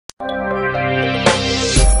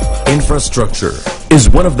Infrastructure is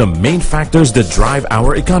one of the main factors that drive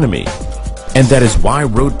our economy, and that is why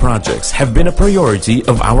road projects have been a priority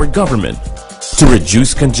of our government to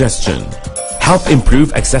reduce congestion, help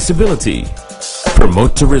improve accessibility,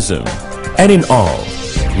 promote tourism, and in all,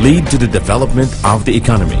 lead to the development of the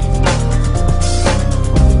economy.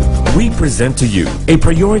 We present to you a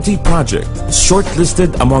priority project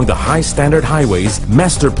shortlisted among the High Standard Highways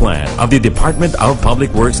Master Plan of the Department of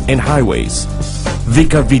Public Works and Highways, the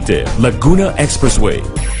Cavite Laguna Expressway.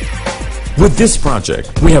 With this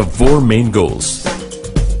project, we have four main goals: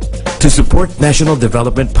 to support national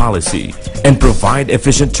development policy and provide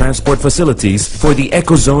efficient transport facilities for the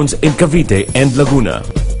eco-zones in Cavite and Laguna,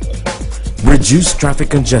 reduce traffic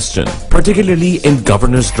congestion, particularly in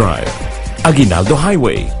Governor's Drive, Aguinaldo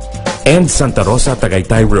Highway, and Santa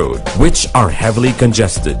Rosa-Tagaytay Road, which are heavily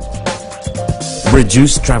congested.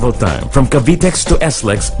 Reduce travel time from CAVITEX to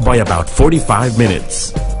SLEX by about 45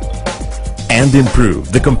 minutes. And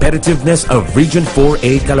improve the competitiveness of Region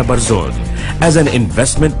 4A Calabarzon as an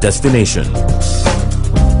investment destination.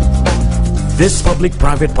 This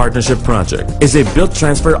public-private partnership project is a build,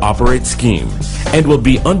 transfer, operate scheme and will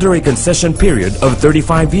be under a concession period of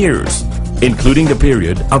 35 years, including the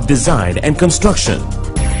period of design and construction.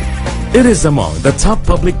 It is among the top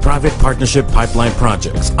public-private partnership pipeline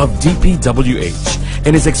projects of DPWH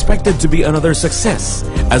and is expected to be another success,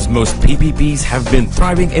 as most PPPs have been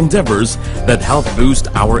thriving endeavors that help boost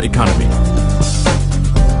our economy.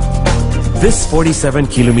 This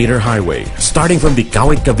 47-kilometer highway, starting from the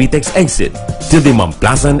Kawit CAVITEX exit to the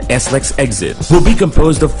Mamplasan SLEX exit, will be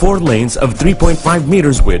composed of 4 lanes of 3.5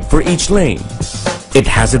 meters width for each lane. It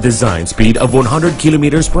has a design speed of 100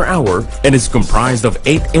 kilometers per hour and is comprised of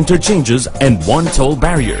 8 interchanges and 1 toll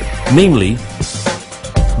barrier, namely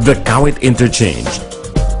the Kawit Interchange,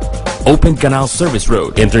 Open Canal Service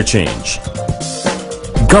Road Interchange,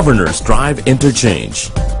 Governor's Drive Interchange,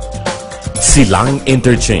 Silang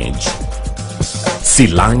Interchange,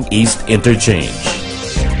 Silang East Interchange,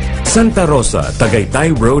 Santa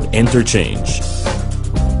Rosa-Tagaytay Road Interchange,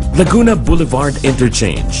 Laguna Boulevard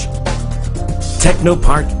Interchange, Techno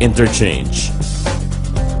Park Interchange,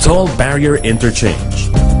 Toll Barrier Interchange.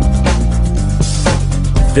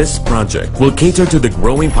 This project will cater to the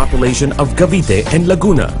growing population of Cavite and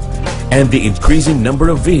Laguna and the increasing number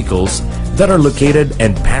of vehicles that are located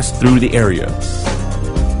and pass through the area.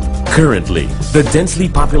 Currently, the densely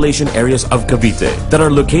population areas of Cavite that are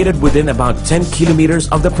located within about 10 kilometers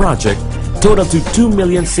of the project total to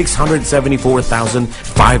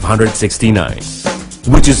 2,674,569.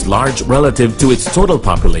 which is large relative to its total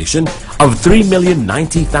population of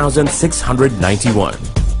 3,090,691.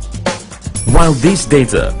 While these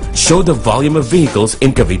data show the volume of vehicles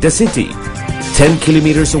in Cavite City, 10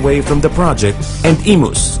 kilometers away from the project, and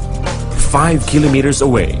Imus, 5 kilometers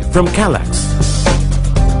away from CALAX.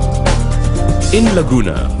 In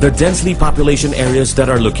Laguna, the densely population areas that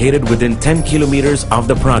are located within 10 kilometers of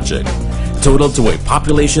the project total to a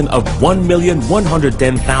population of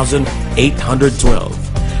 1,110,812,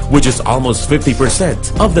 which is almost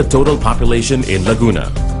 50% of the total population in Laguna.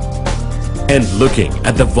 And looking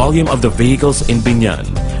at the volume of the vehicles in Binyan,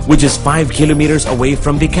 which is 5 kilometers away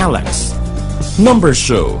from the CALAX, numbers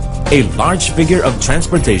show a large figure of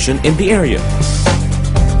transportation in the area.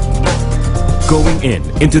 Going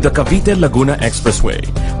into the Cavite-Laguna Expressway,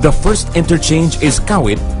 the first interchange is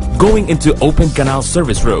Kawit going into Open Canal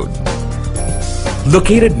Service Road.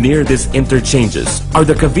 Located near these interchanges are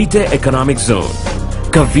the Cavite Economic Zone,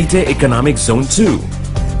 Cavite Economic Zone 2,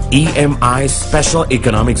 EMI Special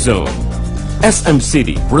Economic Zone, SM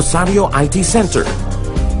City Rosario IT Center,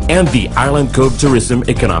 and the Island Cove Tourism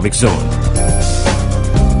Economic Zone.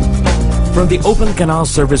 From the Open Canal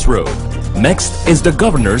Service Road, next is the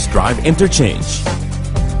Governor's Drive Interchange.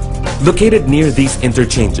 Located near these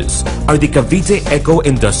interchanges are the Cavite Eco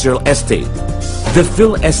Industrial Estate, the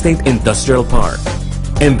Phil Estate Industrial Park,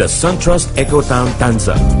 and the SunTrust Eco Town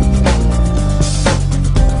Tanza.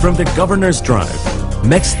 From the Governor's Drive,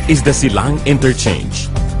 next is the Silang Interchange.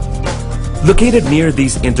 Located near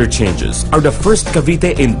these interchanges are the First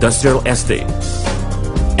Cavite Industrial Estate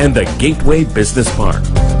and the Gateway Business Park.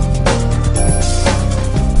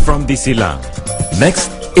 From the Silang,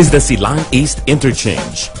 next is the Silang East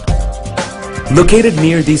Interchange. Located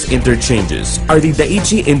near these interchanges are the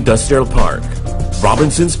Daiichi Industrial Park,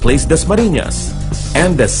 Robinson's Place Dasmariñas,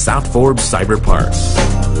 and the South Forbes Cyber Park.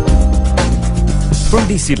 From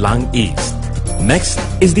the Silang East, next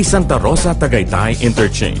is the Santa Rosa-Tagaytay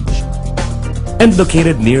Interchange. And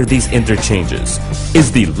located near these interchanges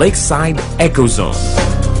is the Lakeside Eco Zone.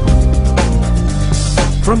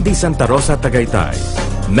 From the Santa Rosa-Tagaytay,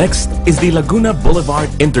 Next is the Laguna Boulevard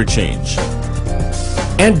Interchange.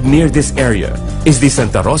 And near this area is the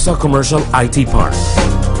Santa Rosa Commercial IT Park.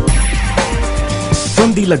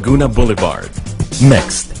 From the Laguna Boulevard,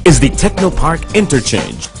 next is the Techno Park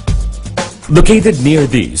Interchange. Located near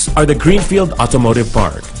these are the Greenfield Automotive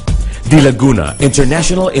Park, the Laguna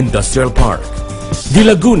International Industrial Park, the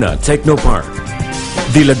Laguna Techno Park,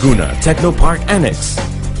 the Laguna Techno Park Annex,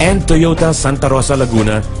 and Toyota Santa Rosa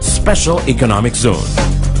Laguna Special Economic Zone.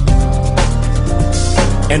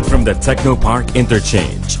 And from the Techno Park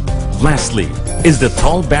Interchange, lastly, is the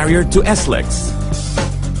toll barrier to SLEX.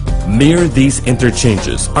 Near these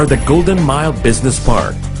interchanges are the Golden Mile Business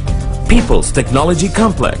Park, People's Technology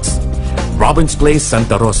Complex, Robbins Place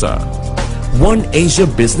Santa Rosa, One Asia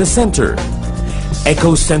Business Center,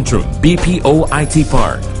 Eco Centrum BPO IT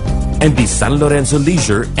Park, and the San Lorenzo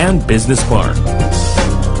Leisure and Business Park.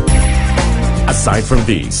 Aside from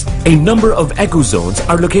these, a number of eco zones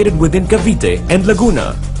are located within Cavite and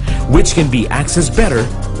Laguna, which can be accessed better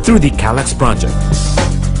through the CALAX project.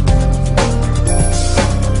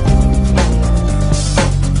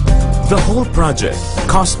 The whole project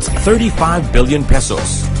costs 35 billion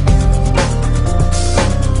pesos.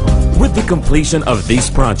 With the completion of this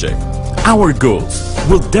project, our goals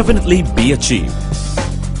will definitely be achieved.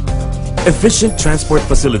 Efficient transport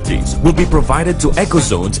facilities will be provided to eco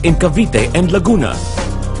zones in Cavite and Laguna.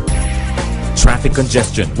 Traffic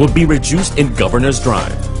congestion will be reduced in Governor's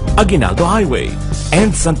Drive, Aguinaldo Highway,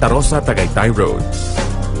 and Santa Rosa-Tagaytay Road.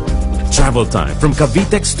 Travel time from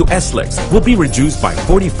CAVITEX to SLEX will be reduced by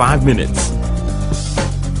 45 minutes.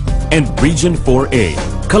 And Region 4A,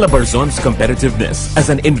 Calabarzon's competitiveness as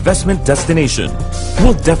an investment destination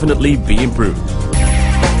will definitely be improved.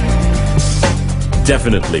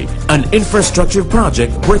 Definitely an infrastructure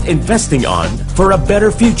project worth investing on for a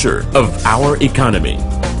better future of our economy.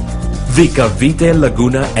 The Cavite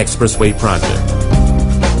Laguna Expressway Project.